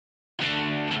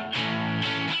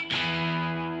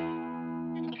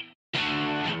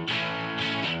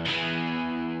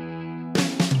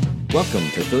Welcome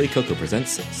to Philly Coco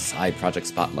Presents Side Project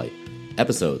Spotlight,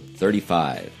 episode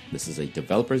 35. This is a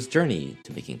developer's journey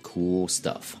to making cool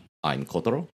stuff. I'm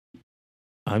Kotaro.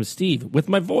 I'm Steve, with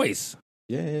my voice.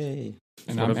 Yay.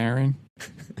 And I'm Aaron.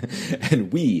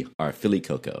 And we are Philly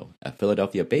Coco, a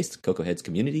Philadelphia-based Coco Heads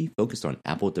community focused on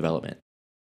Apple development.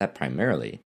 That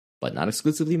primarily, but not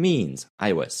exclusively, means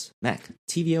iOS, Mac,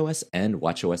 tvOS, and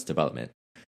watchOS development.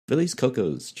 Philly's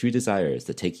Coco's true desire is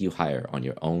to take you higher on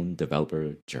your own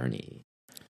developer journey.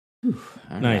 Whew,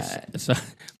 Nice. right. So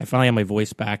I finally have my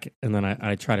voice back, and then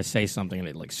I try to say something, and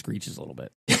it like screeches a little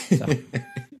bit. So.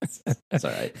 It's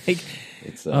all right. Like,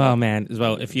 It's oh man! As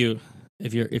well, if you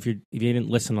didn't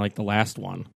listen to like the last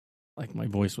one, like my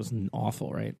voice was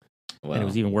awful, right? well, And it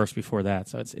was even worse before that.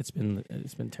 So it's been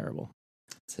terrible.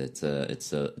 it's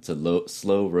a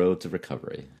slow road to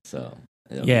recovery. So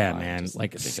it'll be Yeah, fine. man, Just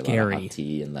like drink a lot of scary. hot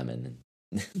tea and lemon.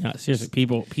 No, seriously,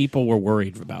 people were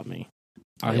worried about me.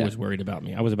 I Yeah. was worried about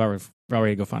me. I was about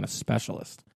ready to go find a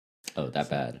specialist. Oh, that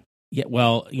bad. Yeah,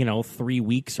 well, 3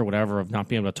 weeks or whatever of not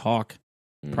being able to talk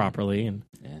properly, and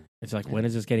Yeah. it's like, when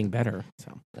is this getting better?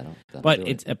 So, That'll but do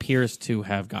it appears to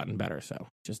have gotten better. So,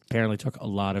 just apparently took a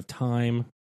lot of time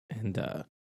and a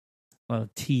lot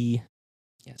of tea.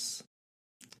 Yes.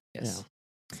 Yeah. So,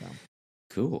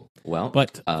 Cool. Well,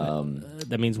 but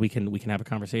that means we can have a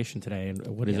conversation today. And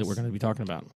what is it Yes. we're going to be talking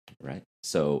about? right.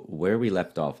 So where we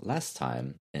left off last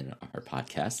time in our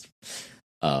podcast,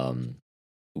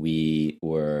 we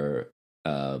were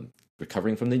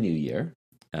recovering from the new year.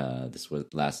 This was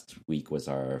last week was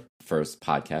our first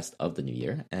podcast of the new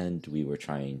year, and we were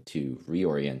trying to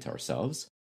reorient ourselves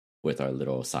with our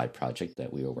little side project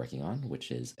that we were working on, which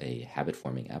is a habit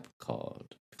forming app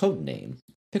called Codename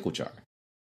Pickle Jar.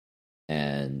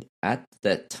 And at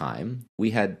that time,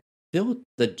 we had built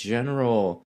the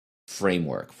general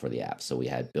framework for the app. So we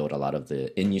had built a lot of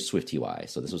the in Swift UI.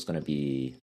 So this was going to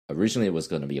be, originally it was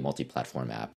going to be a multi-platform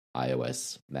app,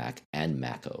 iOS, Mac, and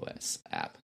Mac OS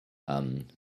app.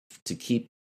 To keep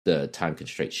the time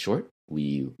constraint short,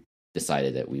 we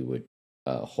decided that we would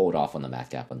hold off on the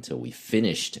Mac app until we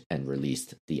finished and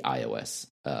released the iOS,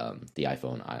 the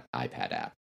iPhone, iPad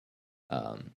app.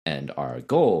 And our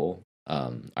goal,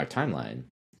 our timeline,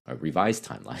 our revised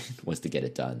timeline, was to get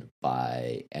it done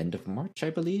by end of March, I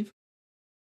believe,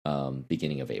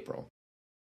 beginning of April,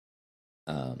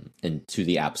 and to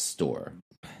the App Store.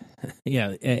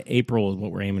 Yeah, April is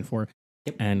what we're aiming for.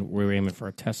 Yep. And we're aiming for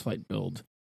a test flight build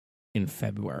in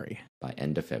February, By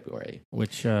end of February.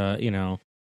 which,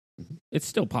 it's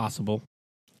still possible.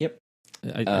 Yep.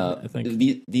 I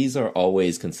think. These are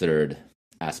always considered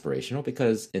aspirational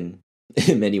because in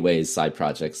many ways, side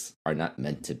projects are not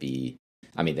meant to be.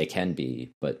 I mean, they can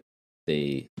be, but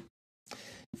they,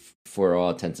 for all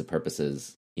intents and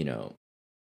purposes,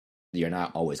 you're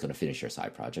not always going to finish your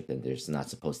side project, and there's not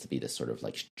supposed to be this sort of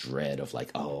like dread of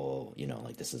like, oh,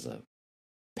 like this is a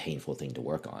painful thing to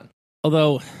work on.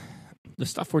 Although the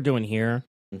stuff we're doing here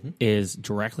Mhm. is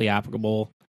directly applicable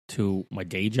to my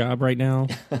day job right now,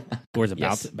 or is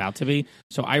Yes. about to be.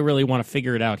 So I really want to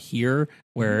figure it out here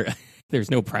where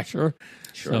there's no pressure.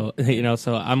 Sure. So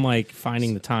so I'm like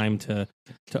finding the time to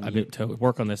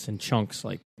work on this in chunks,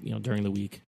 like during the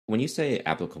week. When you say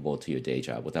applicable to your day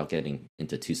job, without getting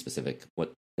into too specific,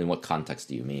 in what context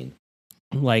do you mean?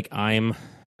 Like I'm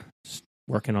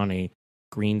working on a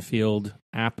greenfield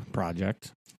app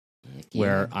project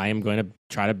where I am going to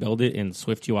try to build it in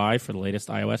Swift UI for the latest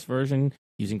iOS version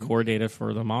using core data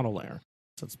for the model layer.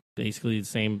 So it's basically the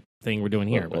same thing we're doing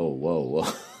here. Whoa.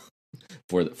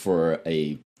 for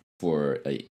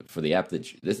the app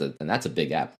and that's a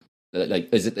big app.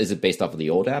 Like, is it based off of the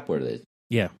old app or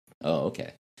Yeah. Oh,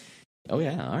 okay. Oh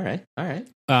yeah. All right.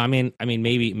 I mean,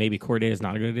 maybe core data is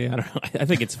not a good idea. I don't know. I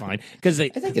think it's fine because I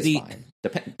think it's fine.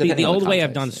 The old way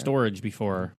I've done context, yeah. storage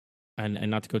before, and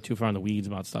not to go too far in the weeds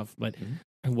about stuff, but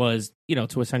Mhm. was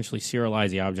to essentially serialize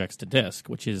the objects to disk,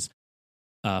 which is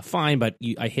fine, but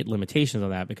I hit limitations on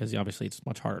that because obviously it's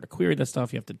much harder to query this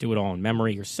stuff. You have to do it all in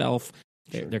memory yourself.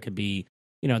 Sure. There could be,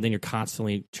 then you're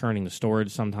constantly churning the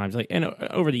storage sometimes. And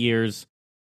over the years,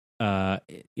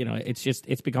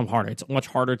 it's become harder. It's much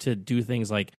harder to do things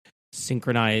like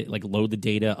synchronize, like load the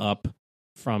data up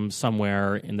from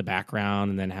somewhere in the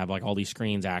background and then have like all these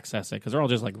screens access it because they're all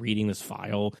just like reading this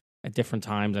file at different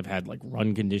times. I've had like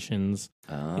run conditions.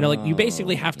 Like you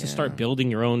basically have to start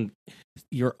building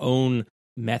your own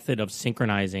method of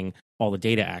synchronizing all the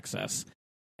data access,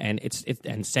 and it's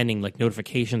sending like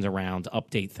notifications around to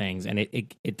update things, and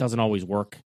it doesn't always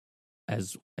work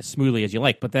as smoothly as you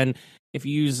like. But then if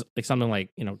you use like something like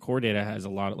core data has a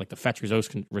lot of like the fetch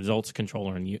results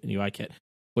controller and UIKit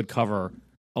would cover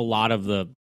a lot of the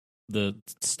the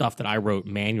stuff that I wrote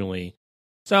manually.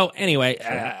 So anyway,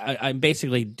 Sure. I'm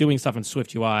basically doing stuff in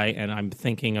Swift UI, and I'm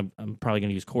thinking I'm probably going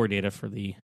to use core data for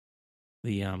the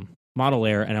model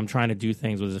layer, and I'm trying to do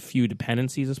things with as few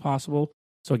dependencies as possible.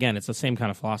 So again, it's the same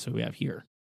kind of philosophy we have here.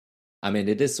 I mean,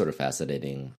 it is sort of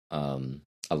fascinating.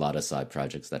 A lot of side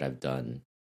projects that I've done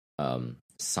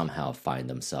somehow find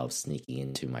themselves sneaking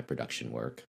into my production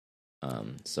work.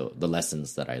 So the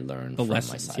lessons that I learned from my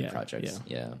side projects.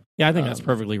 Yeah. I think that's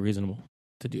perfectly reasonable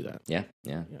to do that. Yeah.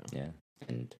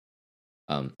 And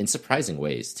in surprising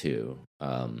ways too.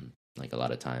 Like a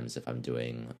lot of times if I'm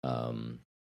doing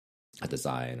a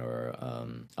design or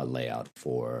a layout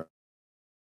for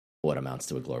what amounts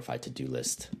to a glorified to-do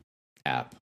list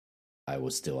app, I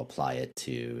will still apply it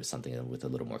to something with a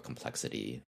little more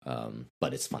complexity,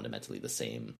 but it's fundamentally the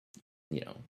same,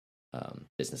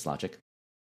 business logic.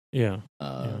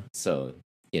 So,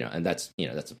 and that's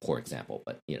a poor example,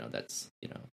 but that's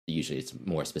usually it's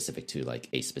more specific to like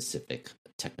a specific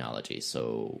technology.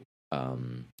 So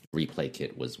Replay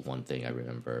Kit was one thing I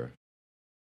remember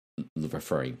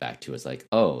referring back to as like,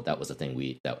 oh, that was a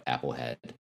thing that Apple had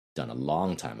done a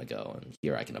long time ago, and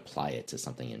here I can apply it to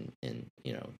something in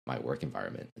my work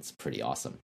environment. It's pretty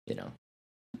awesome,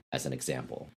 as an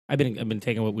example. I've been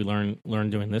taking what we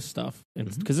learned doing this stuff,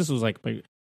 because this was like my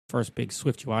first big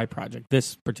Swift UI project.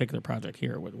 This particular project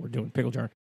here, what we're doing, Pickle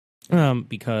Jar,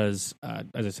 because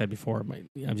as I said before,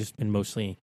 I've just been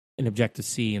mostly in Objective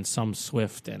C and some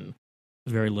Swift and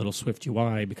very little Swift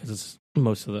UI because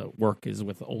most of the work is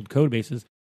with old code bases.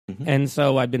 And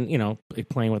so I've been,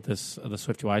 playing with the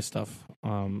Swift UI stuff,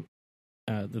 the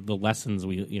lessons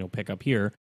we pick up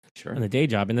here in the day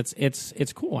job, and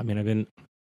it's cool. I mean, I've been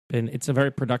it's a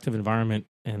very productive environment,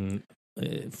 and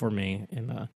for me,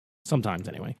 and sometimes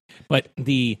anyway. But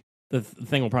the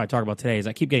thing we'll probably talk about today is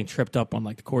I keep getting tripped up on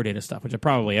like the core data stuff, which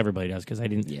probably everybody does because I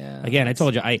didn't. Yeah. Again, I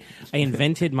told you I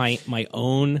invented my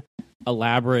own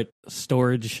elaborate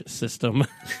storage system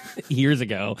years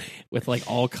ago with like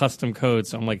all custom code.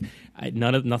 So I'm like,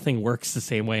 nothing works the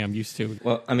same way I'm used to.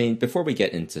 Well, I mean, before we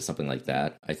get into something like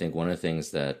that, I think one of the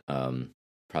things that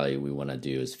probably we want to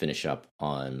do is finish up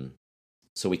on.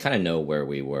 So we kind of know where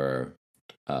we were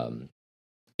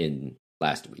in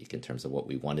last week in terms of what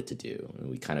we wanted to do, and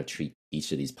we kind of treat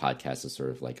each of these podcasts as sort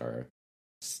of like our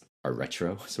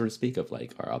retro, so to speak, of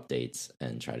like our updates,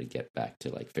 and try to get back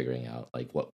to like figuring out like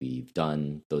what we've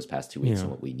done those past 2 weeks and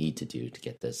what we need to do to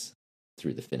get this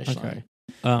through the finish line.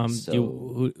 So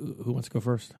who wants to go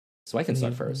first? So I can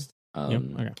start first.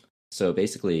 Okay. So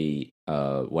basically,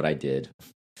 what I did,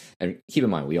 and keep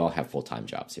in mind, we all have full-time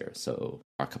jobs here, so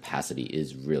our capacity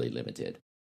is really limited.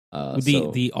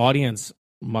 The audience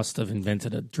must have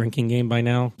invented a drinking game by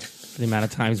now, for the amount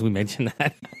of times we mentioned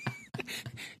that.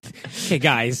 Okay,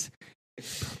 guys,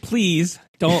 please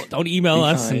don't email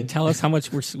us and tell us how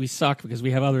much we suck because we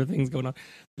have other things going on.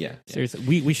 Yeah,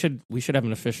 seriously, we should have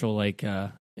an official like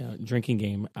drinking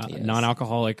game,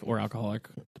 non-alcoholic or alcoholic,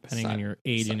 depending on your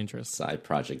age and interest. Side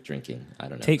project drinking. I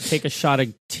don't know. Take a shot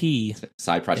of tea.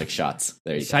 Side project shots.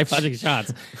 There you go. Side project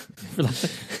shots for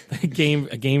a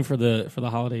game for the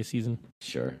holiday season.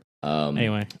 Sure.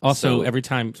 Anyway, also every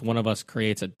time one of us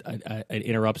creates it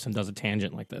interrupts and does a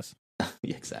tangent like this.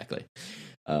 Exactly.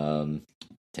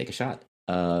 Take a shot.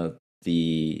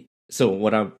 So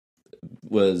what I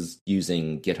was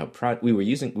using GitHub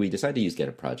we decided to use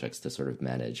GitHub projects to sort of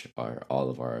manage all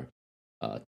of our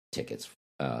tickets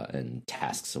and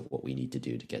tasks of what we need to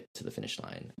do to get to the finish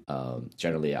line.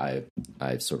 Generally,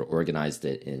 I've sort of organized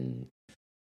it in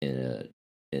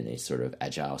a sort of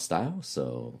agile style.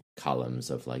 So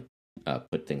columns of like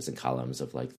put things in columns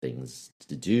of like things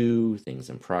to do, things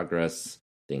in progress,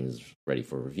 things ready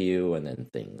for review, and then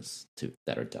things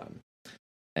that are done.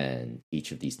 And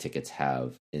each of these tickets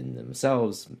have in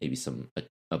themselves maybe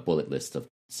a bullet list of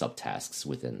subtasks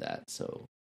within that. So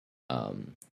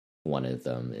one of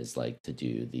them is like to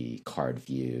do the card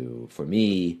view for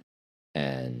me,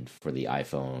 and for the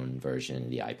iPhone version,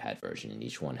 the iPad version, and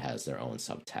each one has their own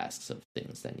subtasks of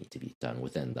things that need to be done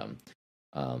within them.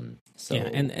 And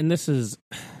this is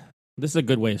a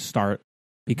good way to start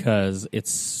because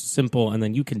it's simple, and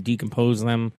then you can decompose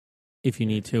them if you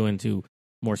need to into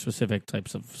more specific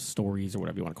types of stories or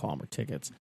whatever you want to call them, or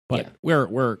tickets. But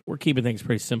we're keeping things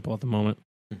pretty simple at the moment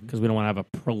because we don't want to have a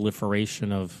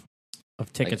proliferation of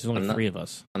tickets. There's only 3 of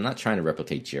us. I'm not trying to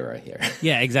replicate Jira here.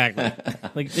 Yeah, exactly.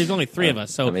 Like there's only 3 of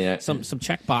us, so some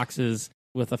check boxes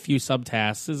with a few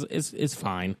subtasks is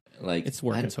fine. Like it's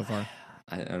working so far.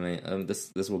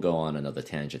 This will go on another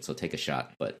tangent, so take a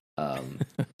shot. But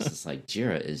it's just like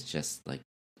Jira is just like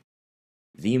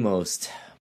the most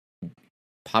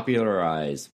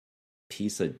popularized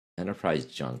piece of enterprise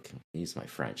junk. Use my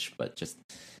French, but just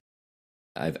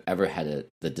I've ever had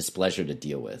the displeasure to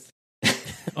deal with.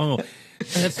 Oh,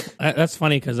 that's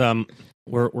funny because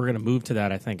we're gonna move to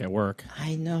that, I think, at work.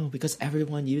 I know, because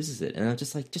everyone uses it, and I'm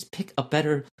just like, just pick a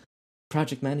better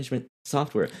project management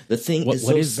software. The thing is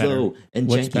so slow and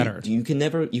What's janky. better?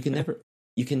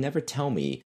 You can never tell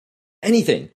me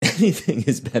anything. Anything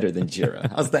is better than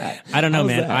Jira. How's that? I don't know, How's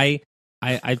man. that?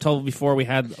 I told before we're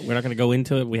not going to go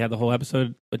into it. We had the whole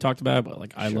episode we talked about, but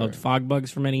like I loved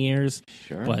FogBugs for many years.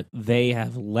 Sure. But they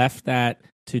have left that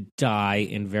to die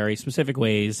in very specific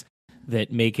ways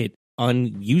that make it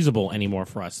unusable anymore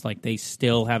for us. Like they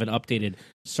still haven't updated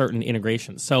certain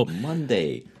integrations. So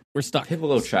Monday, we're stuck.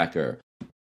 Pivotal Tracker,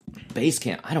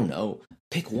 Basecamp. I don't know.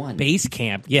 Pick one.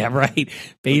 Basecamp, yeah, right.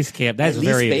 Basecamp. That's At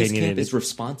very least opinionated. Basecamp is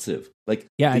responsive. Like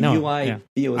yeah, the I know. UI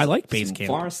feels I like Basecamp.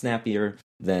 far snappier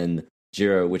than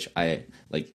Jira, which I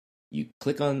like. You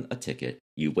click on a ticket,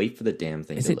 you wait for the damn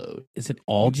thing to load. Is it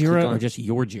all Jira or just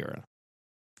your Jira?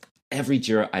 Every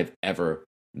Jira I've ever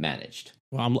managed.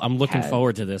 Well, I'm looking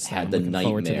forward to this. Had the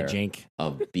nightmare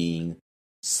of being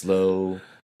slow,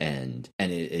 and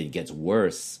it gets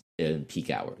worse in peak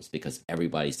hours because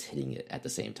everybody's hitting it at the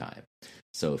same time.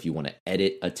 So if you want to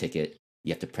edit a ticket,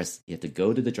 you have to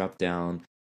go to the drop down,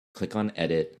 click on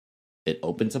edit. It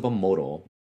opens up a modal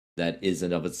that is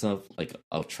in of itself like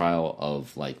a trial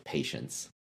of like patience.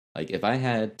 Like if I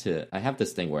have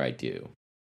this thing where I do,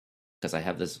 because I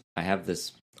have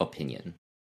this opinion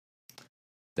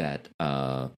that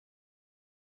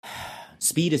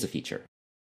speed is a feature.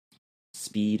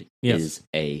 Speed is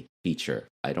a feature.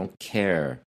 I don't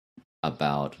care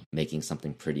about making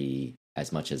something pretty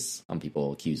as much as some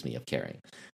people accuse me of caring.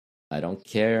 I don't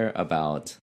care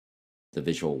about the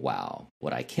visual wow.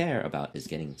 What I care about is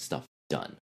getting stuff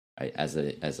done. Right? As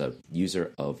a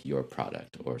user of your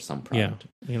product or some product.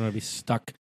 Yeah. You don't want to be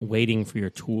stuck waiting for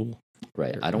your tool.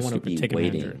 Right. I don't want to be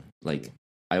waiting. Manager. Like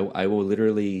I will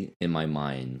literally in my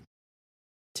mind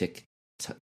tick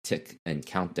and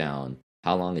count down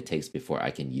how long it takes before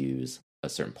I can use a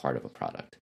certain part of a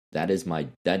product. This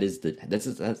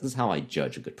is how I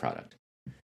judge a good product.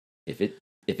 If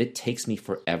it takes me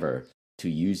forever to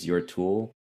use your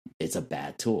tool, it's a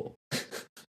bad tool.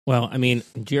 Well, I mean,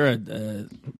 Jira,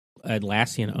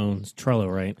 Atlassian owns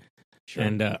Trello, right? Sure.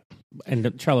 And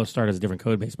Trello started as a different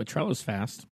code base, but Trello's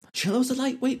fast. Trello's a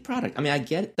lightweight product. I mean, I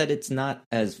get that it's not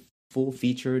as full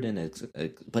featured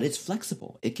but it's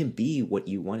flexible. It can be what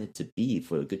you want it to be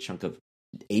for a good chunk of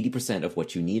 80% of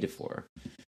what you need it for.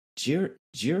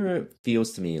 Jira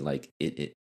feels to me like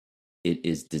it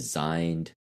is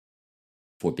designed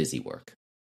for busy work.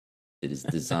 It is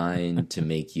designed to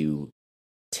make you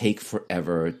take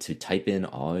forever to type in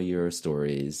all your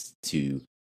stories, to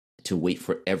wait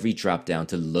for every drop down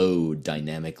to load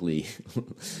dynamic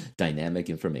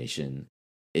information.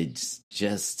 It's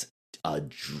just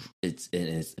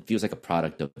it feels like a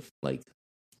product of like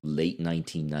late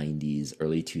 1990s,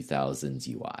 early 2000s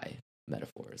UI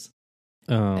metaphors.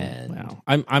 Oh, wow.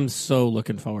 I'm so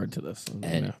looking forward to this.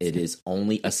 And it is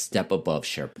only a step above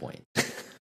SharePoint.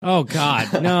 Oh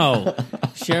God, no!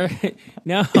 SharePoint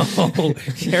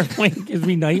gives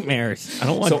me nightmares. I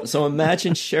don't want. So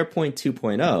imagine SharePoint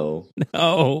 2.0.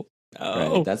 No.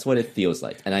 Right? That's what it feels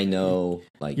like, and I know,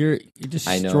 like you're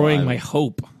destroying my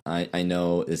hope. I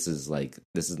know this is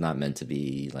not meant to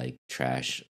be like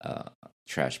trash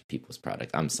people's product.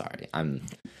 I'm sorry. I'm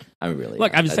really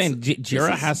look. I'm just saying,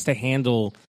 Jira has to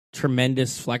handle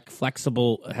tremendous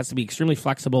flexible. It has to be extremely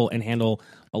flexible and handle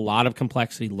a lot of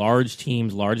complexity, large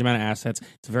teams, large amount of assets.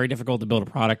 It's very difficult to build a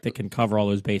product that can cover all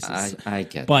those bases. I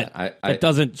get but that. That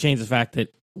doesn't change the fact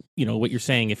that, you know, what you're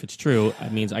saying, if it's true,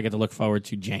 it means I get to look forward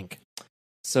to jank.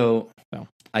 So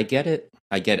I get it.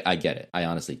 I get it. I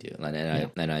honestly do.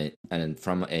 And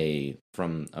from a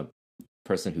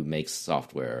person who makes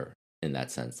software in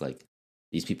that sense, like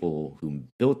these people who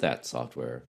built that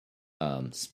software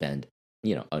spend,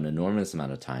 you know, an enormous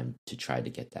amount of time to try to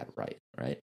get that right.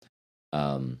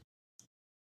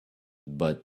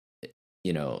 But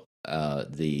you know,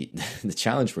 the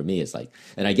challenge for me is like,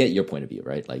 and I get your point of view,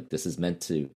 right? Like this is meant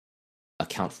to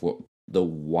account for the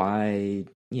wide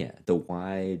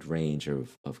range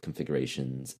of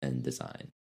configurations and design.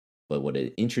 But what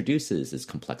it introduces is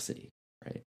complexity,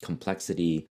 right?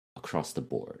 Complexity across the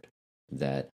board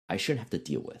that I shouldn't have to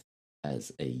deal with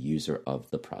as a user of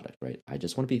the product, right? I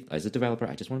just want to be, as a developer,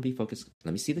 I just want to be focused.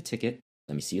 Let me see the ticket.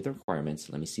 Let me see the requirements.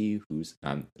 Let me see who's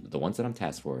the ones that I'm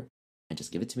tasked for, and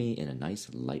just give it to me in a nice,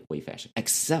 lightweight fashion.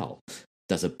 Excel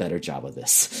does a better job of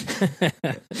this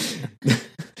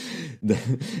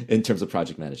in terms of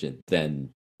project management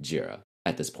than Jira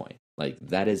at this point. Like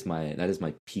that is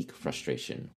my peak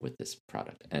frustration with this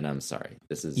product, and I'm sorry.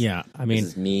 This is this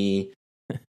is me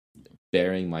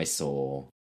bearing my soul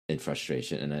in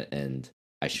frustration, and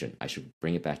I should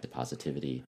bring it back to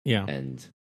positivity. Yeah, and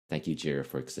thank you, Jira,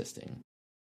 for existing.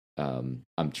 I'm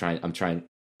trying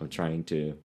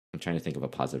to think of a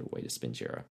positive way to spin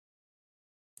Jira.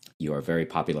 You are a very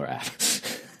popular app.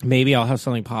 Maybe I'll have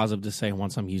something positive to say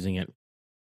once I'm using it.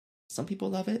 Some people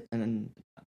love it, and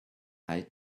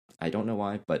I don't know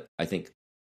why, but I think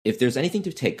if there's anything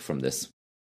to take from this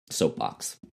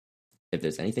soapbox, if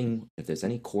there's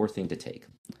any core thing to take,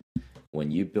 when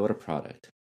you build a product,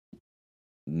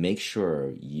 make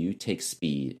sure you take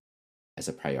speed as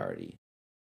a priority.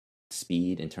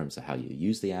 Speed in terms of how you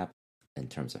use the app, in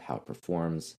terms of how it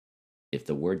performs. If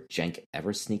the word jank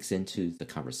ever sneaks into the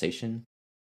conversation,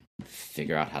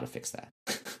 figure out how to fix that.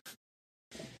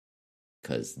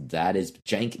 Because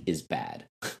jank is bad.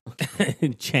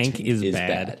 Jank is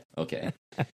bad. Okay.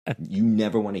 You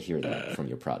never want to hear that from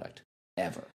your product.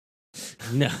 Ever.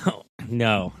 No.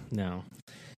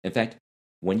 In fact,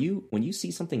 when you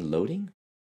see something loading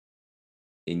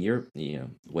in your,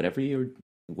 whatever your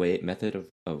method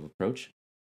of approach,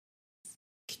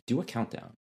 do a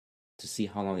countdown to see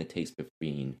how long it takes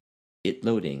between it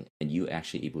loading and you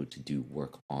actually able to do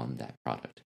work on that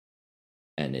product.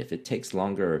 And if it takes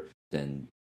longer than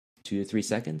 2 to 3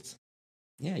 seconds,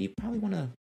 yeah, you probably want to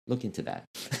look into that.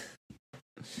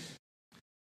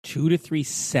 2 to 3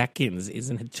 seconds is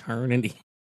an eternity.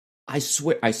 I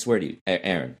swear to you,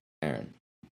 Aaron,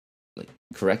 like,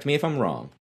 correct me if I'm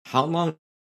wrong. How long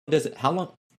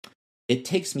it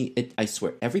takes me? I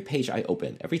swear, every page I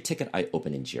open, every ticket I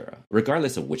open in Jira,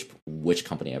 regardless of which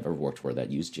company I've ever worked for that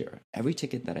used Jira, every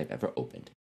ticket that I've ever opened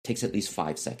takes at least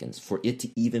 5 seconds for it to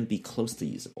even be close to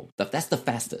usable. That's the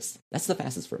fastest. That's the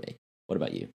fastest for me. What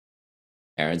about you?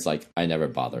 Aaron's like, I never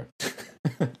bother.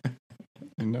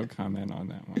 No comment on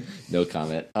that one. No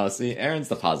comment. Oh, see, Aaron's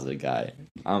the positive guy.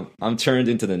 I'm turned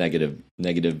into the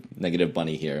negative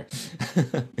bunny here.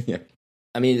 Yeah.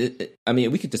 I mean,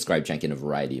 we could describe jank in a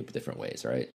variety of different ways,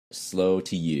 right? Slow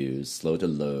to use, slow to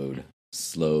load,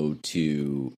 slow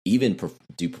to even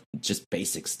do just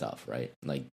basic stuff, right?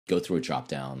 Like go through a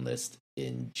drop-down list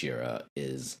in Jira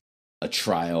is a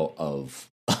trial of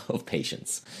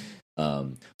patience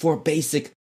for a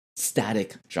basic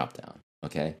static drop-down,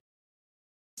 okay?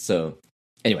 So,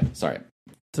 anyway, sorry.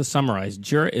 To summarize,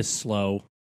 Jira is slow.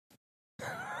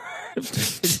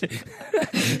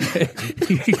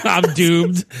 I'm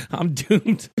doomed.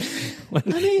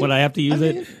 When I have to use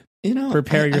it.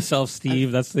 Prepare yourself,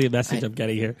 Steve. That's the message I'm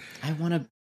getting here.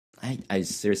 I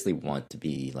seriously want to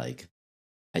be like,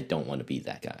 I don't want to be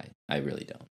that guy. I really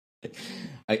don't.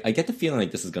 I get the feeling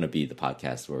like this is going to be the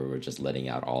podcast where we're just letting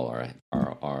out all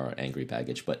our angry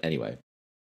baggage. But anyway,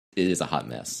 it is a hot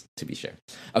mess, to be sure.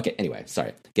 Okay, anyway,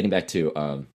 sorry. Getting back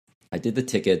to, I did the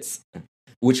tickets,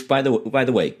 which, by the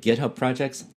way, GitHub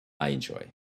projects, I enjoy.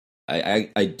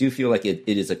 I do feel like it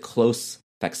is a close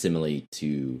facsimile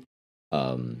to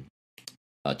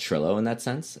Trello in that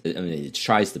sense. I mean, it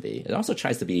tries to be. It also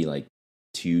tries to be like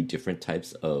 2 different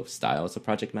types of styles of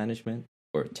project management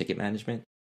or ticket management.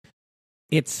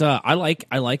 It's I like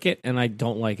it and I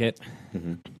don't like it.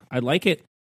 Mm-hmm. I like it.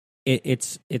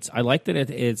 It's I like that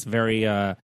it's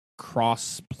very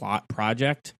cross plot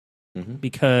project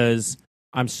because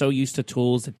I'm so used to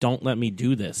tools that don't let me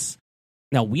do this.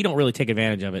 Now we don't really take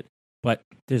advantage of it, but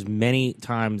there's many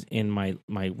times in my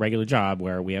regular job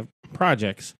where we have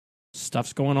projects,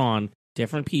 stuff's going on,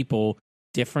 different people,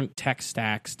 different tech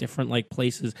stacks, different like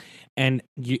places, and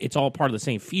it's all part of the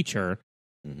same feature.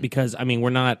 Because I mean, we're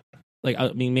not like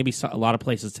maybe a lot of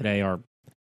places today are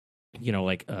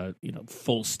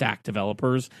full stack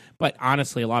developers, but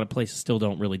honestly a lot of places still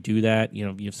don't really do that.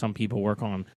 You have some people work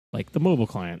on like the mobile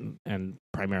client and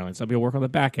primarily, and some people work on the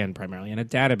back end primarily, and a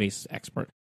database expert.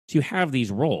 So you have these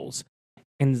roles,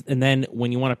 and then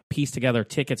when you want to piece together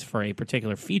tickets for a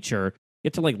particular feature, you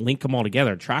have to like link them all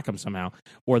together, track them somehow,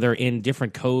 or they're in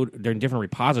different code, they're in different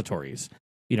repositories,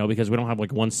 because we don't have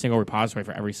like one single repository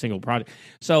for every single project.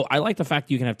 So I like the fact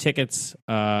that you can have tickets,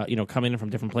 coming in from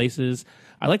different places.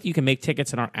 I like that you can make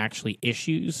tickets that aren't actually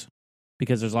issues,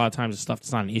 because there's a lot of times the stuff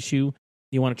that's not an issue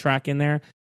you want to track in there.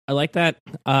 I like that.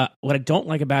 What I don't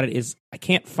like about it is I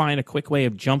can't find a quick way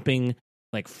of jumping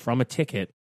like from a ticket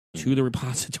to the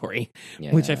repository,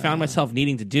 which I found myself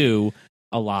needing to do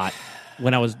a lot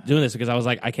when I was doing this, because I was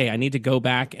like, okay, I need to go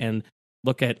back and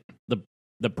look at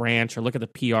the branch or look at the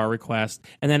PR request.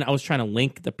 And then I was trying to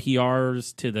link the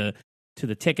PRs to the to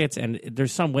the tickets, and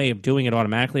there's some way of doing it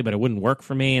automatically, but it wouldn't work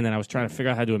for me. And then I was trying to figure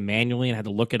out how to do it manually, and I had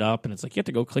to look it up. And it's like you have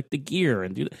to go click the gear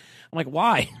and do that. I'm like,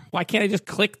 why? Why can't I just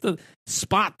click the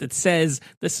spot that says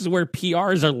this is where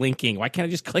PRs are linking? Why can't I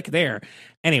just click there?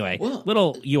 Anyway,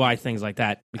 little UI things like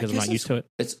that because I'm not used to it.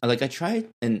 It's like I tried,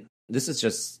 and this is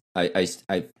just I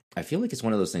feel like it's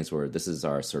one of those things where this is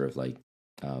our sort of like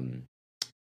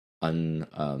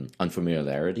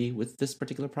unfamiliarity with this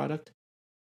particular product.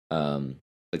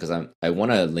 Because I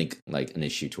want to link like an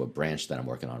issue to a branch that I'm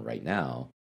working on right now,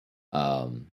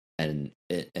 and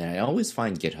I always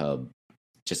find GitHub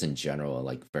just in general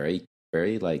like very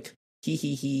very like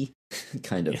he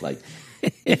kind of like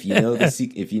if you know the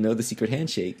secret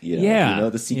handshake, if you know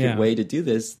the secret way to do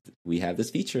this, we have this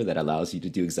feature that allows you to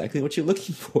do exactly what you're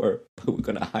looking for, but we're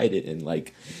going to hide it in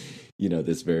like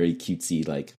this very cutesy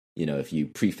like. If you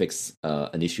prefix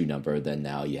an issue number, then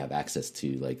now you have access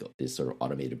to like this sort of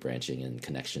automated branching and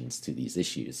connections to these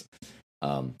issues.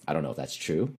 I don't know if that's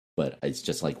true, but it's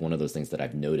just like one of those things that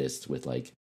I've noticed with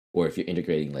like, or if you're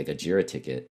integrating like a Jira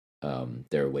ticket,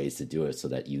 there are ways to do it so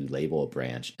that you label a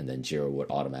branch and then Jira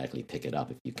would automatically pick it up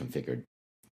if you configured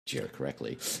Jira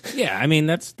correctly. Yeah, I mean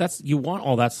that's you want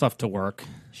all that stuff to work.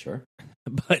 Sure.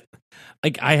 But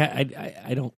like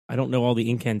I don't know all the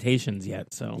incantations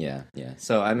yet. So yeah.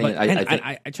 So I mean,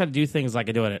 I try to do things like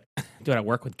I do it at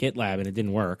work with GitLab, and it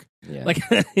didn't work. Yeah. Like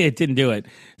it didn't do it.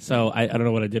 So I don't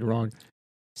know what I did wrong.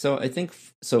 So I think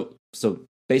so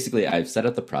basically, I've set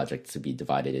up the project to be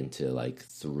divided into like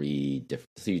three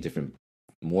different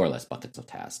more or less buckets of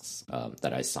tasks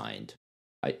that I assigned.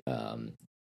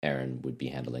 Aaron would be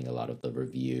handling a lot of the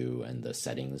review and the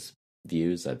settings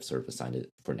views. I've sort of assigned it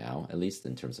for now, at least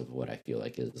in terms of what I feel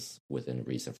like is within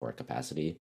reason for our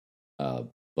capacity.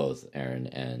 Both Aaron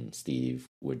and Steve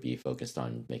would be focused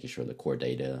on making sure the core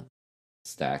data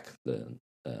stack, the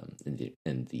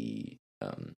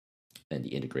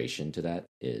integration to that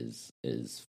is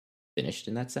finished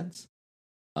in that sense.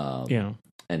 And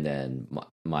then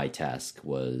my task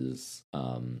was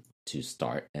to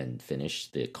start and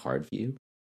finish the card view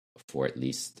for at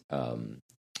least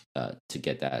to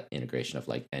get that integration of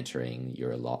like entering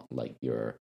your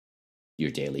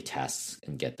your daily tasks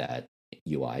and get that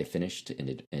UI finished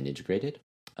and integrated.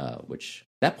 Which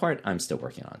that part I'm still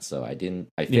working on. So I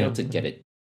failed to get it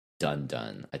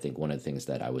done. I think one of the things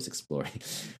that I was exploring,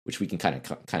 which we can kind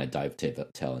of dive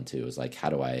tail into, is like how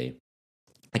do I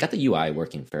got the UI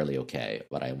working fairly okay,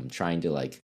 but I'm trying to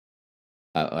like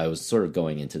I was sort of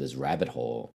going into this rabbit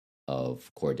hole of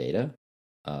core data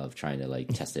of trying to like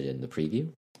test it in the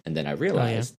preview. And then I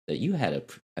realized that you had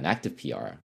an active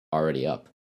PR already up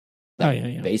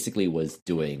that basically was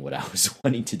doing what I was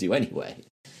wanting to do anyway.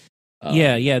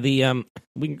 The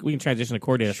we can transition to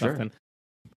core data stuff then.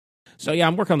 So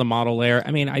I'm working on the model layer.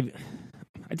 I mean, I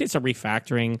did some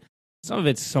refactoring. Some of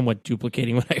it's somewhat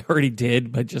duplicating what I already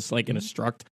did, but just like in a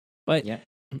struct. But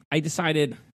we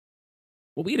decided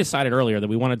earlier that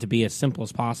we wanted to be as simple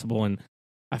as possible, and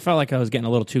I felt like I was getting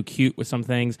a little too cute with some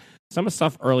things. Some of the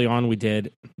stuff early on we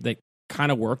did that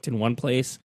kind of worked in one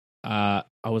place. I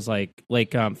was like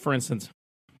for instance,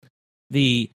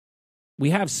 we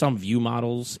have some view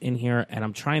models in here, and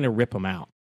I'm trying to rip them out.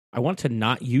 I want to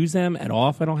not use them at all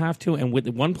if I don't have to. And with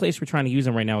the one place we're trying to use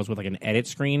them right now is with like an edit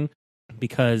screen,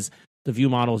 because the view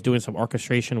model is doing some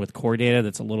orchestration with core data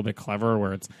that's a little bit clever,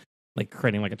 where it's like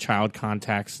creating like a child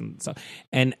context and stuff.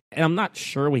 And I'm not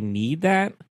sure we need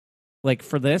that like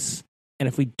for this. And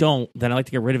if we don't, then I like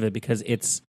to get rid of it because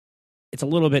it's a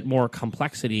little bit more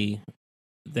complexity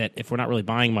that if we're not really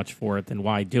buying much for it, then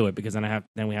why do it? Because then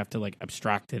we have to like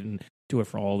abstract it and do it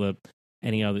for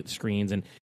any other screens, and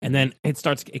then it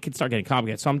can start getting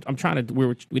complicated. So I'm trying to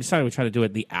we decided we try to do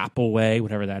it the Apple way,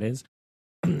 whatever that is.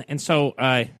 And so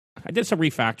I did some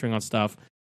refactoring on stuff.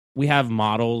 We have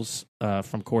models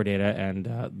from core data,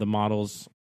 and the models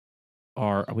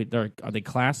are they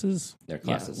classes? They're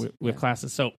classes. Yeah, we have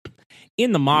classes. So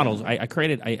in the models, I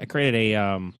created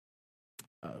a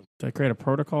did I create a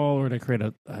protocol, or did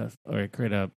I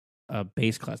create a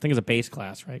base class? I think it's a base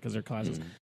class, right? Because they're classes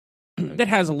that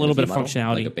has a little bit of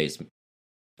functionality. Like a base.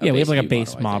 We have like a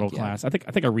base model class. I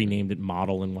think I renamed it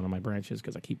model in one of my branches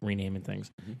because I keep renaming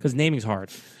things because naming's hard.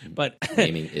 But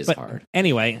naming is hard.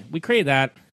 Anyway, we created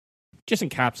that. Just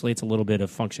encapsulates a little bit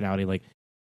of functionality, like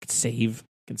it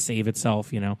can save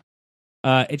itself.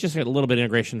 It's just a little bit of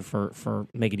integration for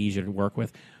make it easier to work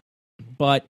with.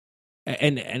 But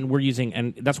and we're using,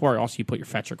 and that's where also you put your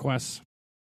fetch requests.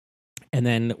 And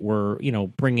then we're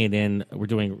bringing it in. We're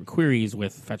doing queries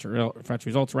with fetch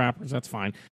results wrappers. That's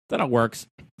fine. That all works.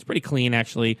 It's pretty clean,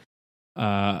 actually.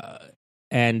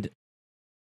 And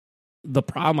the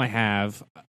problem I have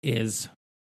is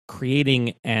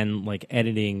creating and like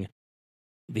editing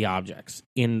the objects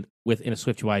within a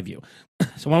SwiftUI view.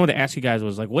 So what I wanted to ask you guys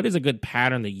was like, what is a good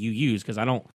pattern that you use? Because I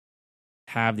don't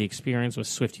have the experience with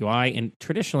SwiftUI, and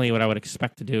traditionally what I would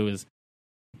expect to do is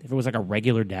if it was like a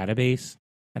regular database,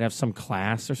 I'd have some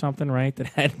class or something, right, that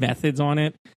had methods on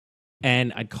it,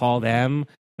 and I'd call them,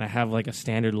 and I have like a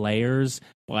standard layers.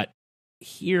 But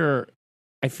here,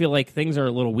 I feel like things are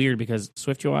a little weird because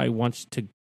SwiftUI wants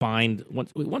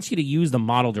you to use the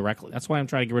model directly. That's why I'm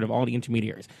trying to get rid of all the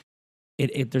intermediaries.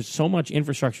 There's so much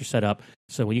infrastructure set up,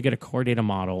 so when you get a core data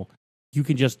model, you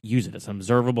can just use it as an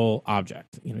observable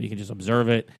object. You can just observe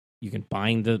it. You can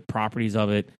bind the properties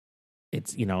of it.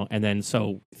 It's, and then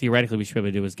so theoretically what we should be able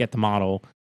to do is get the model,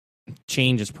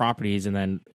 change its properties, and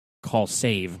then call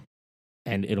save,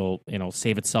 and it'll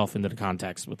save itself into the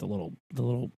context with the little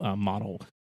model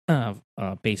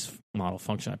base model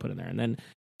function I put in there, and then it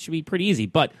should be pretty easy.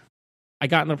 But I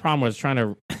got into the problem where I was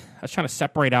trying to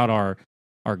separate out our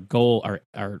goal,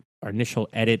 our initial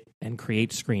edit and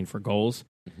create screen for goals,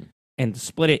 and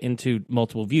split it into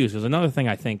multiple views. There's another thing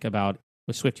I think about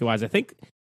with SwiftUI is I think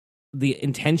the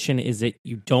intention is that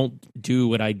you don't do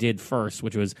what I did first,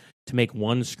 which was to make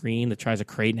one screen that tries to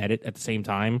create and edit at the same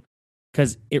time,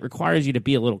 because it requires you to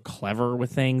be a little clever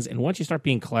with things. And once you start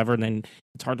being clever, then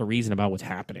it's hard to reason about what's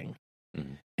happening.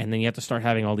 Mm-hmm. And then you have to start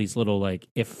having all these little like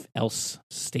if else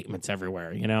statements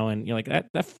everywhere, and you're like,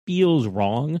 that feels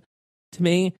wrong to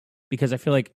me, because I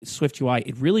feel like SwiftUI,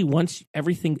 it really wants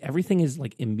everything is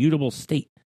like immutable state,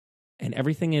 and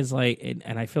everything is like,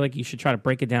 and I feel like you should try to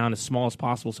break it down as small as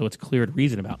possible so it's clear to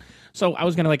reason about. So I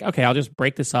was going to okay, I'll just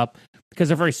break this up because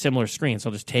they're very similar screens. So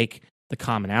I'll just take the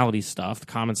commonality stuff, the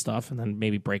common stuff, and then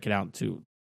maybe break it out into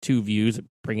two views,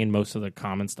 bring in most of the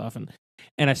common stuff.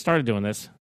 And I started doing this,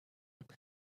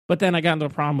 but then I got into a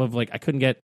problem of like, I couldn't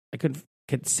get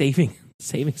saving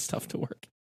stuff to work.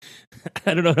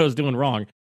 I don't know what I was doing wrong.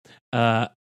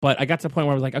 But I got to the point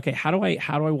where I was like, okay, how do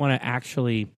I want to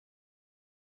actually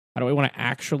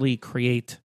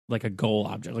create like a goal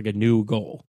object, like a new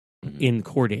goal in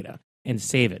core data and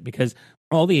save it? Because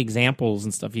all the examples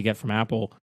and stuff you get from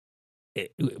Apple,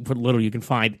 what little you can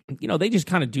find, they just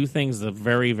kind of do things the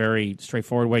very, very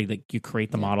straightforward way. Like you create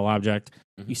the model object,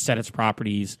 you set its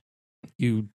properties,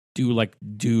 you do like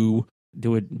do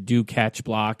a do catch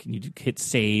block, and you hit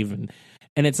save, and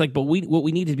it's like, but what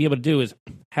we need to be able to do is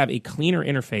have a cleaner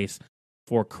interface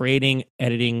for creating,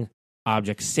 editing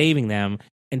objects, saving them,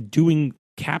 and doing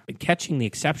catching the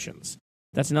exceptions.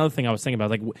 That's another thing I was thinking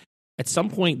about. Like at some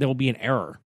point there will be an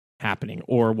error happening,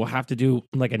 or we'll have to do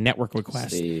like a network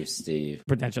request. Steve.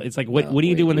 Potentially, it's like what do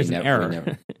you do when there's an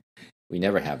error? We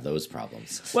never have those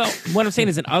problems. Well, what I'm saying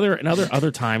is in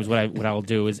other times, what I'll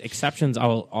do is exceptions.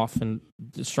 I'll often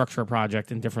structure a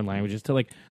project in different languages to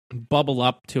like bubble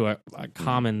up to a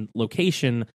common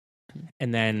location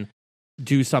and then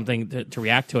do something to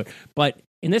react to it. But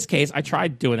in this case, I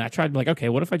tried doing that. I tried like, okay,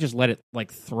 what if I just let it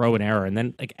like throw an error, and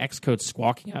then like Xcode's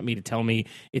squawking at me to tell me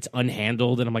it's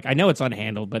unhandled, and I'm like, I know it's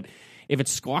unhandled, but if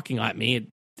it's squawking at me,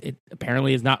 it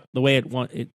apparently is not the way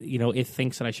it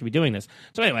thinks that I should be doing this.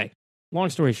 So anyway, long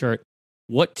story short,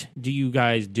 what do you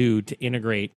guys do to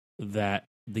integrate the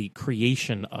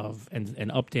creation of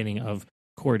and updating of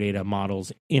core data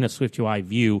models in a SwiftUI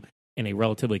view in a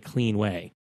relatively clean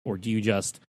way? Or do you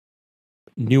just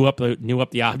new up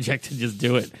the object and just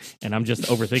do it, and I'm just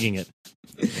overthinking it?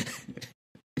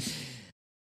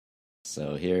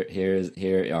 So here's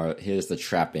the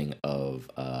trapping of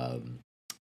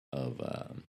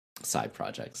side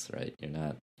projects, right?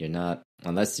 You're not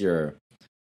unless you're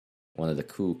one of the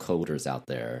cool coders out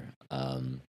there.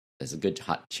 There's a good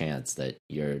hot chance that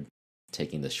you're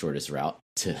taking the shortest route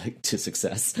to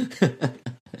success.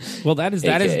 Well, that is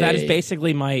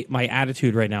basically my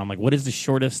attitude right now. I'm like, what is the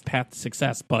shortest path to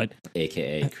success? But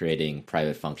AKA creating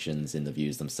private functions in the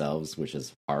views themselves, which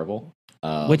is horrible.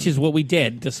 Which is what we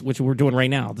did, which we're doing right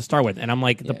now to start with. And I'm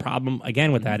like, the problem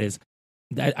again with that is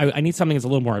that I need something that's a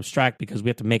little more abstract, because we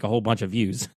have to make a whole bunch of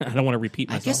views. I don't want to repeat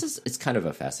myself. I guess it's kind of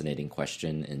a fascinating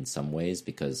question in some ways,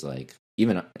 because like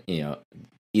even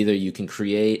either you can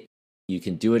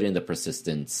do it in the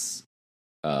persistence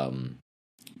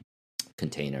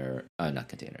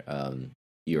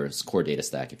your core data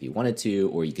stack if you wanted to,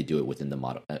 or you could do it within the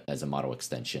model as a model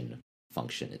extension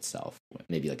function itself,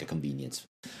 maybe like a convenience.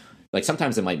 Like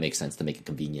sometimes it might make sense to make a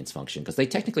convenience function, because they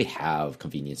technically have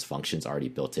convenience functions already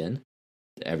built in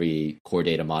every core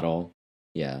data model.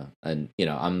 Yeah. And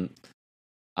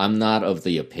I'm not of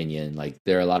the opinion, like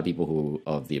there are a lot of people who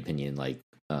of the opinion, like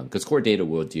because core data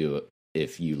will do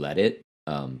if you let it,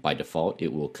 by default,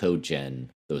 it will code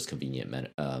gen those convenient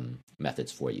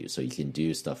methods for you. So you can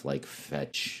do stuff like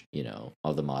fetch,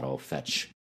 of the model, fetch,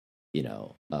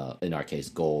 in our case,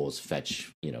 goals,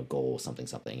 fetch, goal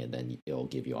something, and then it'll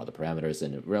give you all the parameters,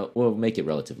 and it will make it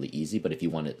relatively easy. But if you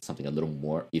want something a little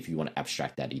more, if you want to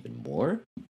abstract that even more,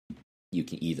 you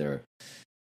can either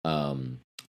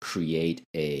create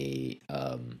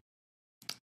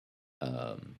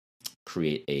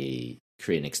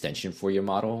an extension for your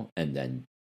model and then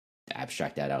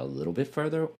abstract that out a little bit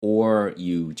further, or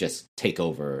you just take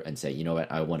over and say, you know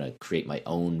what, I want to create my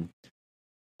own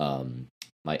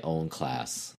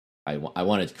class. I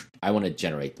want to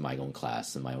generate my own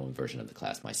class and my own version of the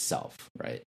class myself,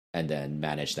 right? And then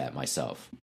manage that myself.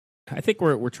 I think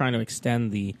we're trying to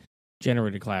extend the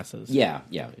generated classes. Yeah,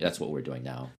 that's what we're doing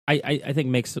now. I think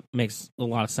makes a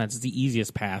lot of sense. It's the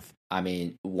easiest path. I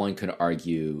mean, one could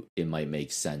argue it might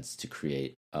make sense to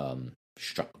create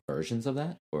struct versions of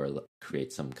that, or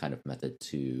create some kind of method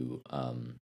to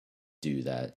do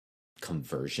that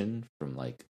conversion from,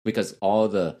 like, because all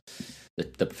the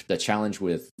challenge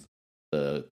with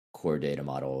the core data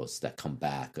models that come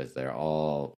back is they're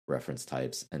all reference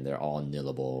types and they're all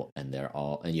nillable and they're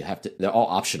all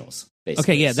optionals,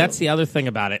 basically. Okay, yeah, that's the other thing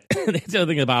about it. That's the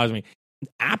other thing that bothers me.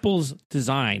 Apple's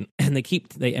design, and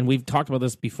and we've talked about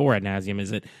this before ad nauseum, is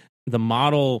that the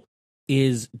model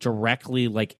is directly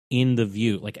like in the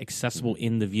view, like accessible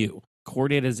in the view. Core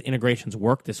data's integrations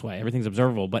work this way. Everything's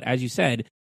observable. But as you said,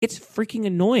 it's freaking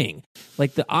annoying.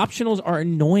 Like, the optionals are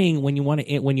annoying when you want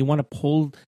to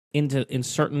pull in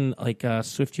certain, like,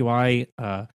 Swift UI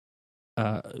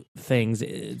things.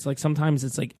 It's like sometimes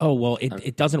it's like, oh well,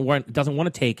 it doesn't want to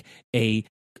take a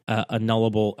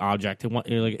nullable object. It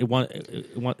doesn't want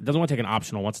to take an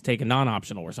optional. It wants to take a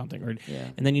non-optional or something.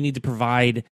 And then you need to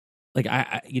provide, like,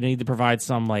 you need to provide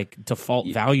some, like, default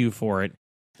value for it.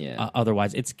 Yeah.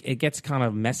 Otherwise, it gets kind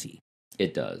of messy.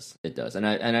 It does, and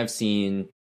I've seen,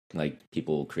 like,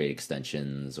 people create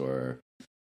extensions or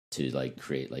to, like,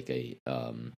 create like a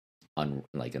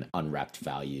like an unwrapped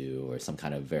value or some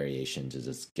kind of variation to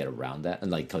just get around that,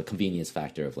 and, like, a convenience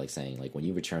factor of, like, saying, like, when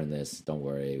you return this, don't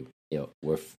worry,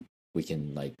 we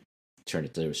can, like, turn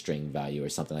it to a string value or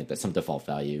something like that, some default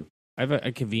value. I have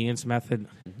a convenience method.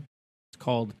 Mm-hmm. It's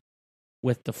called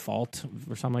with default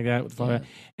or something like that.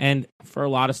 And for a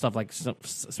lot of stuff, like,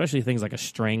 especially things like a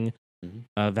string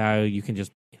value, you can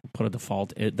just put a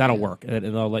default. That'll work.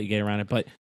 It'll let you get around it. But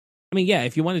I mean, yeah,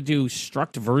 if you want to do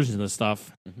struct versions of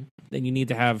stuff, then you need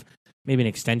to have maybe an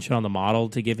extension on the model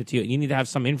to give it to you. You need to have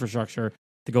some infrastructure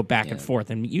to go back and forth.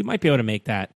 And you might be able to make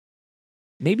that.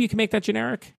 Maybe you can make that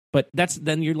generic, but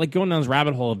then you're, like, going down this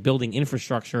rabbit hole of building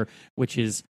infrastructure, which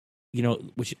is,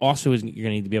 which also is, you're going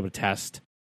to need to be able to test.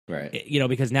 Right.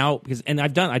 Because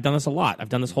I've done this a lot. I've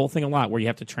done this whole thing a lot where you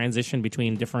have to transition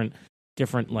between different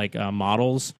like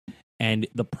models. And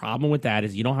the problem with that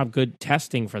is you don't have good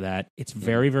testing for that. It's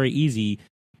very, very easy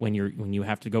when you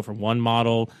have to go from one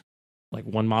model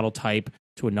type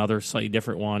to another slightly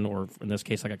different one, or in this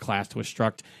case, like a class to a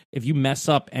struct. If you mess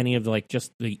up any of the, like,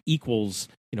 just the equals,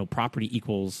 property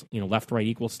equals, left, right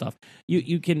equals stuff,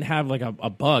 you can have, like, a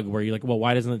bug where you're like, well,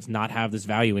 why doesn't it not have this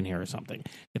value in here or something?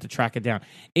 You have to track it down.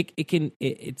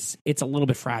 It's a little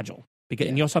bit fragile because,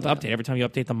 and you also have to update every time you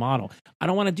update the model. I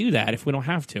don't want to do that if we don't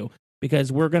have to, because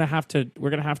we're gonna have to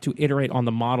iterate on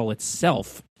the model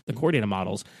itself, the core data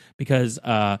models, because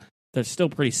they're still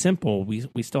pretty simple.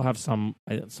 We still have some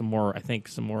more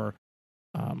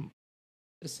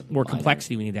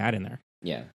complexity we need to add in there.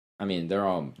 Yeah. I mean, they're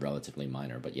all relatively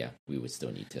minor, but yeah, we would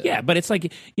still need to. Yeah, but it's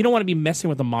like you don't want to be messing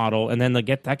with the model, and then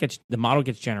the model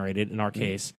gets generated in our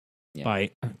case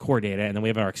by core data, and then we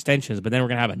have our extensions. But then we're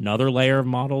gonna have another layer of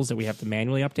models that we have to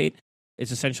manually update.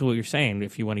 It's essentially what you're saying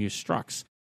if you want to use structs,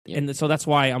 and so that's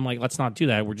why I'm like, let's not do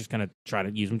that. We're just gonna try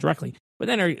to use them directly. But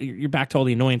then you're back to all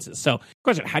the annoyances. So,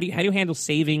 question: How do you handle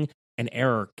saving and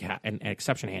error and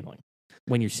exception handling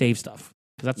when you save stuff?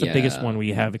 Because that's the biggest one where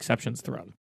you have exceptions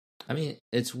thrown. I mean,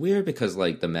 it's weird because,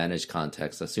 like, the managed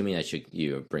context, assuming that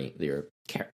you're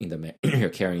carrying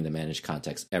the managed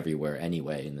context everywhere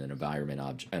anyway in an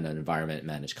environment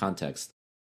managed context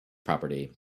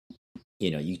property,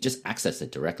 you just access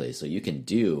it directly, so you can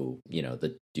do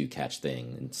the do catch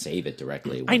thing and save it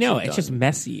directly. I know it's just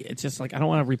messy. It's just like I don't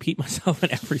want to repeat myself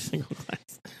in every single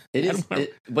class. It is,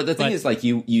 but the thing is, like,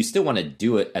 you still want to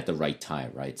do it at the right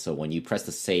time, right? So when you press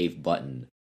the save button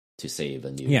to save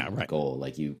a new goal,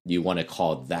 like you want to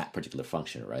call that particular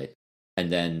function, right?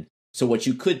 And then, so what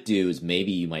you could do is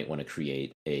maybe you might want to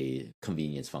create a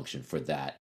convenience function for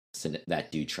that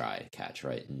do try catch,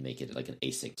 right? And make it like an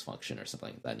async function or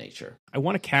something of that nature. I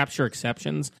want to capture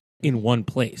exceptions in one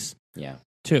place. Yeah.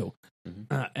 too.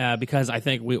 Mhm. Because I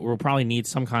think we'll probably need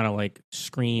some kind of like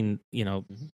screen, Mhm.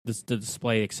 this to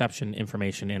display exception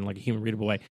information in like a human readable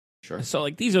way. Sure. So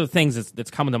like these are the things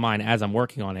that's coming to mind as I'm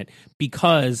working on it,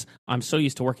 because I'm so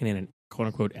used to working in a quote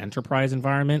unquote enterprise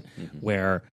environment Mhm.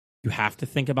 where you have to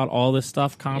think about all this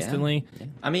stuff constantly. Yeah.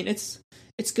 I mean, it's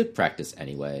good practice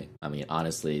anyway. I mean,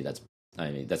 honestly, that's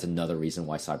another reason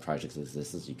why side projects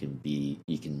exist, is you can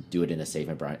do it in a safe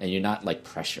environment, and you're not like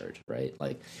pressured, right?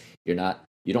 Like you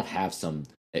don't have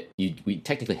we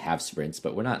technically have sprints,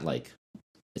 but we're not like,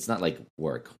 it's not like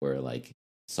work where like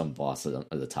some boss at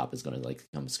the top is going to like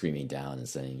come screaming down and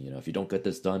saying, if you don't get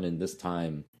this done in this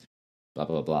time, blah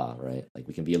blah blah, right? Like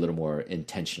we can be a little more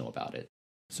intentional about it.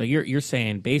 So you're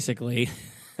saying basically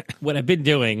what I've been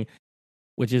doing,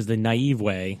 which is the naive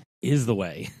way, is the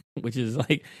way, which is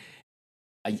like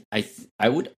I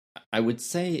would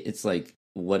say it's like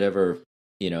whatever,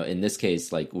 in this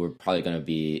case, like we're probably going to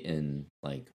be in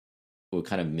like, we'll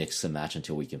kind of mix and match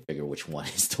until we can figure which one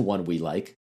is the one we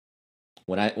like.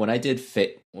 When I did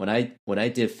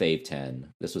Fave 10,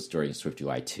 this was during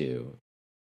SwiftUI 2.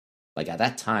 Like at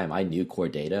that time, I knew core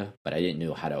data, but I didn't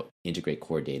know how to integrate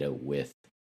core data with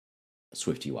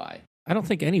SwiftUI. I don't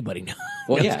think anybody knows.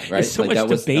 Well, yeah, right. There's so like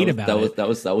much debate about it. That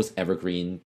was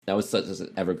evergreen. That was such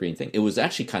an evergreen thing. It was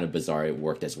actually kind of bizarre it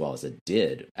worked as well as it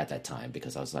did at that time,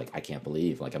 because I was like, I can't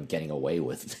believe like I'm getting away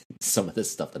with some of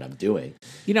this stuff that I'm doing.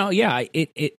 Yeah,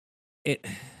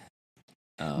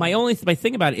 my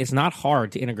thing about it is not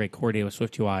hard to integrate core data with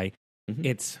SwiftUI. Mhm.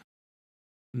 It's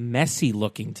messy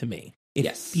looking to me. It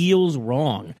Yes. feels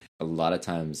wrong. A lot of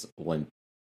times when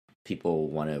people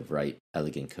want to write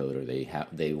elegant code, or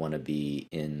they want to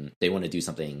do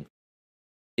something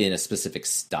in a specific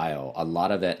style, a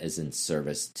lot of that is in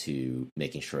service to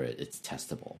making sure it's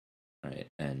testable, right?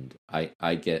 And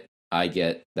I get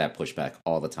that pushback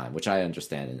all the time, which I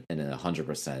understand and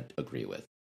 100% agree with.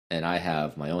 And I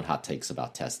have my own hot takes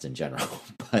about tests in general,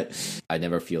 but I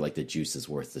never feel like the juice is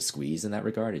worth the squeeze in that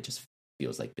regard. It just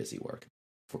feels like busy work.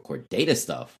 For core data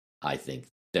stuff, I think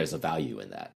there's a value in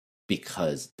that,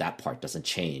 because that part doesn't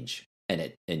change,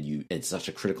 and it's such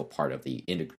a critical part of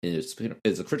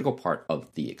it's a critical part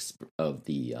of the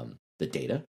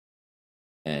data.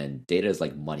 And data is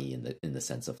like money in the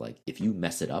sense of like, if you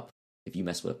mess it up, if you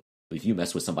mess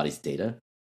with somebody's data,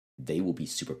 they will be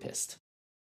super pissed.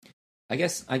 I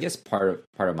guess part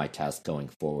of my task going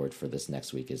forward for this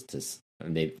next week is to,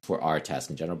 maybe for our task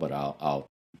in general, but I'll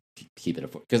keep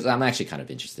it, because I'm actually kind of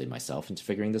interested myself into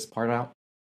figuring this part out,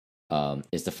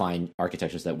 is to find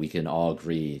architectures that we can all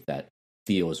agree that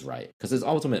feels right, because it's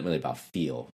ultimately about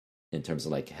feel in terms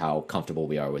of like how comfortable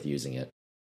we are with using it.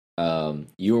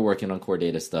 You were working on core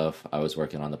data stuff. I was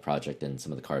working on the project and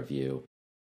some of the card view.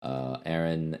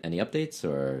 Aaron, any updates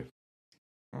or?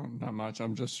 Not much.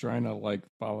 I'm just trying to like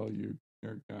follow you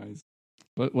here, guys.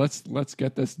 But let's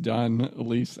get this done. At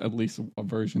least a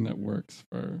version that works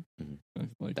for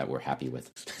like that we're happy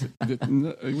with. We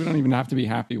don't even have to be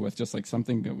happy with, just like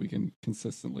something that we can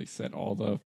consistently set all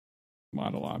the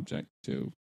model object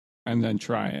to, and then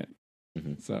try it.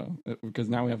 Mm-hmm. So because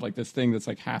now we have like this thing that's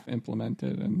like half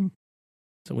implemented, and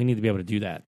so we need to be able to do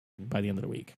that by the end of the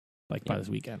week, like by this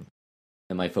weekend.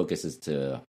 And my focus is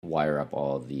to wire up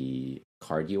all the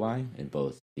card UI in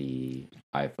both the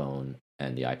iPhone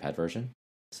and the iPad version.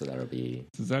 So that'll be.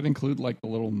 Does that include like the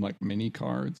little like mini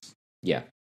cards? Yeah.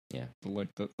 The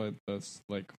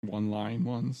like one line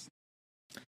ones.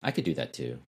 I could do that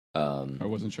too. I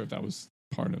wasn't sure if that was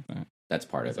part of that. That's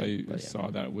part of it. I saw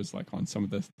that it was like on some of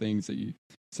the things that you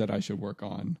said I should work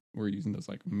on. We're using those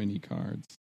like mini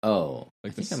cards. Oh,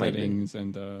 like the settings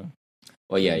and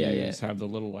well, yeah. Just have the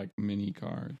little like mini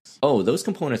cards. Oh, those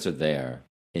components are there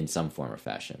in some form or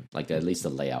fashion. Like at least the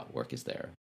layout work is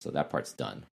there, so that part's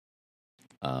done.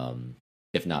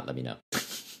 If not, let me know.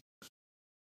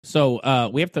 So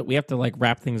we have to like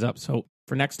wrap things up. So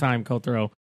for next time,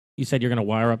 Kotaro, you said you're going to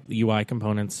wire up the UI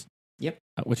components. Yep.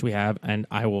 Which we have, and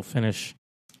I will finish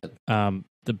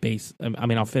the base. I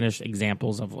mean, I'll finish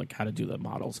examples of like how to do the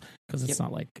models, because it's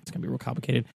not like it's going to be real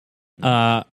complicated.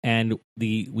 And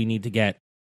we need to get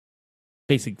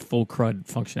basic full CRUD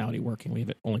functionality working. We have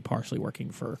it only partially working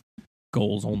for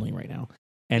goals only right now.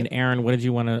 And Aaron, what did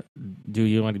you want to do?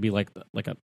 You want to be like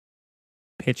a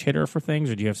pitch hitter for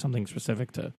things, or do you have something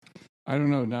specific to? I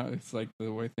don't know. Now it's like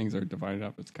the way things are divided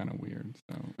up. It's kind of weird.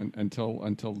 So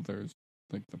until there's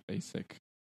like the basic,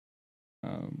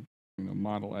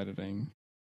 model editing,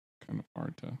 kind of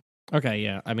hard to. Okay,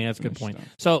 yeah. I mean, that's a good point.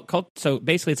 Stuff. So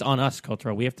basically, it's on us,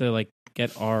 Kotaro. We have to like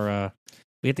get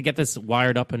this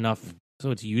wired up enough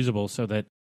so it's usable, so that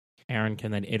Aaron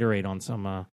can then iterate on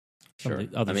some some Sure.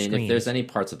 of the other I mean, screens. if there's any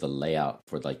parts of the layout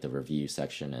for like the review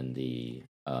section and the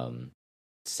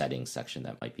settings section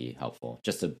that might be helpful,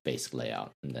 just a basic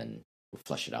layout, and then we'll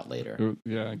flesh it out later.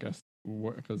 Yeah, I guess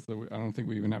because I don't think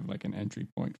we even have like an entry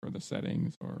point for the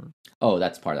settings or. Oh,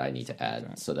 that's part I need to add.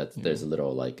 that. So that Yeah. there's a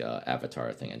little like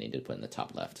avatar thing I need to put in the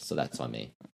top left. So that's on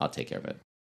me. I'll take care of it.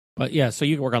 But yeah, so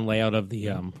you can work on layout of the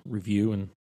review and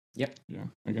Yeah.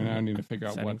 Again, I need to figure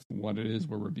out Settings. what it is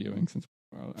we're reviewing since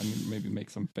I need to maybe make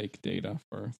some fake data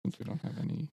for since we don't have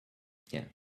any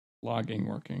logging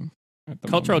working at the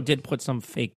Cultro moment. did put some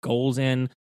fake goals in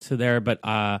to there, but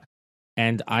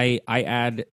and I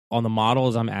add on the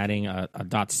models, I'm adding a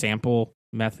dot sample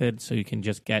method, so you can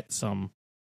just get some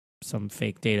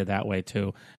fake data that way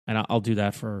too, and I'll do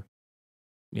that for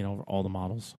all the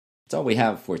models. That's all we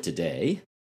have for today.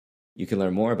 You can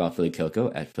learn more about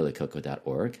PhillyCoco at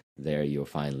phillycoco.org. There you'll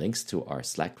find links to our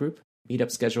Slack group,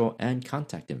 meetup schedule, and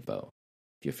contact info.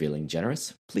 If you're feeling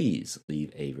generous, please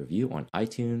leave a review on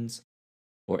iTunes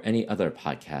or any other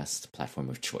podcast platform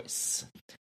of choice.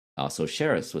 Also,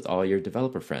 share us with all your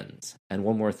developer friends. And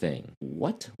one more thing,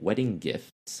 what wedding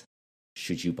gifts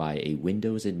should you buy a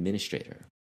Windows administrator?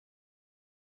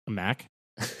 A Mac?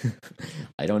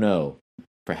 I don't know.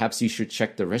 Perhaps you should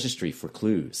check the registry for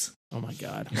clues. Oh my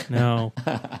God, no!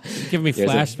 Give me Here's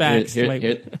flashbacks.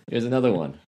 Here's another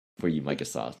one for you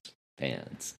Microsoft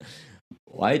fans.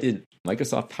 Why did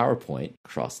Microsoft PowerPoint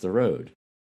cross the road?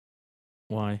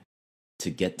 Why? To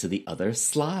get to the other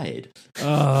slide.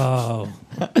 Oh.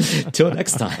 Till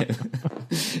next time.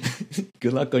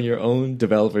 Good luck on your own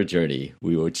developer journey.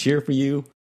 We will cheer for you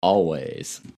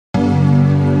always.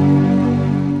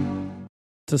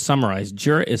 To summarize,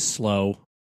 Jira is slow,